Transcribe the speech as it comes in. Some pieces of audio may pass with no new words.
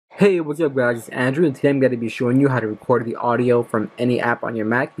Hey, what's up guys, it's Andrew, and today I'm going to be showing you how to record the audio from any app on your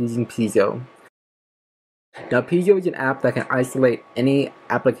Mac using Piezo. Now Piezo is an app that can isolate any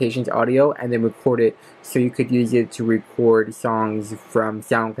application's audio and then record it, so you could use it to record songs from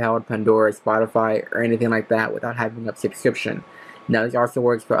SoundCloud, Pandora, Spotify, or anything like that without having a subscription. Now this also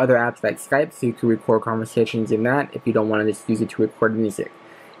works for other apps like Skype, so you can record conversations in that if you don't want to just use it to record music.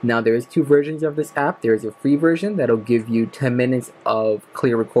 Now there is two versions of this app. There is a free version that'll give you 10 minutes of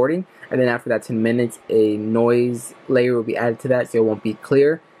clear recording, and then after that 10 minutes a noise layer will be added to that so it won't be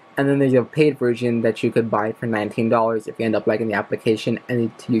clear. And then there's a paid version that you could buy for $19 if you end up liking the application and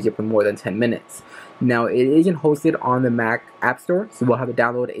need to use it for more than 10 minutes. Now it isn't hosted on the Mac App Store, so we'll have to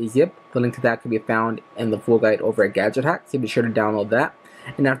download a zip. The link to that can be found in the full guide over at Gadget, so be sure to download that.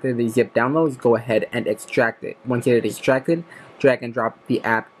 And after the zip downloads, go ahead and extract it. Once it is extracted, drag and drop the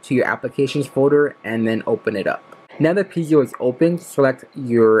app to your applications folder and then open it up. Now that Piezo is open, select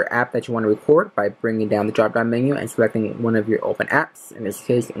your app that you want to record by bringing down the drop down menu and selecting one of your open apps. In this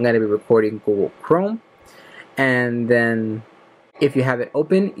case, I'm going to be recording Google Chrome. And then if you have it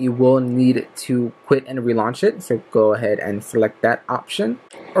open, you will need to quit and relaunch it, so go ahead and select that option.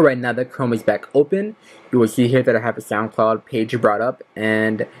 Alright, now that Chrome is back open, you will see here that I have a SoundCloud page brought up,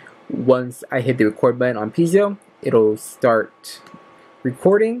 and once I hit the record button on Piezo, it'll start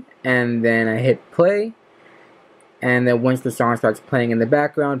recording, and then I hit play, and then once the song starts playing in the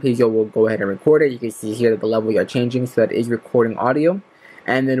background, Piezo will go ahead and record it. You can see here that the levels are changing, so that is recording audio.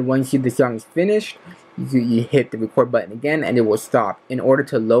 And then once the song is finished, you hit the record button again and it will stop. In order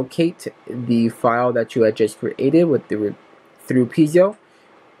to locate the file that you had just created with through Piezo,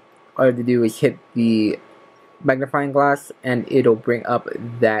 all you have to do is hit the magnifying glass and it'll bring up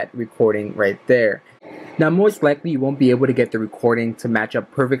that recording right there. Now most likely you won't be able to get the recording to match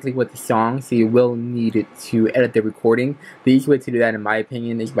up perfectly with the song, so you will need to edit the recording. The easiest way to do that, in my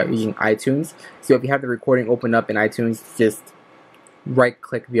opinion, is by using iTunes. So if you have the recording open up in iTunes, just right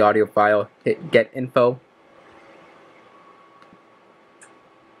click the audio file, hit get info,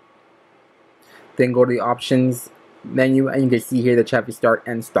 then go to the options menu, and you can see here that you have the start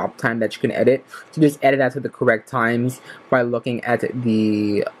and stop time that you can edit. So just edit that to the correct times by looking at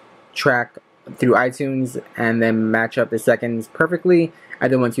the track through iTunes and then match up the seconds perfectly.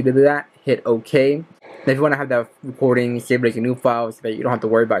 And then once you do that, hit OK. Now if you want to have that recording saved as a new file so that you don't have to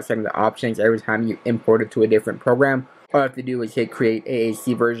worry about setting the options every time you import it to a different program, all you have to do is hit create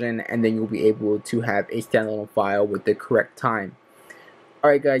AAC version, and then you'll be able to have a standalone file with the correct time.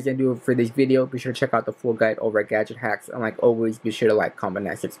 Alright guys, that'll do it for this video. Be sure to check out the full guide over at Gadget Hacks, and like always, be sure to like, comment,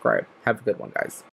 and subscribe. Have a good one, guys.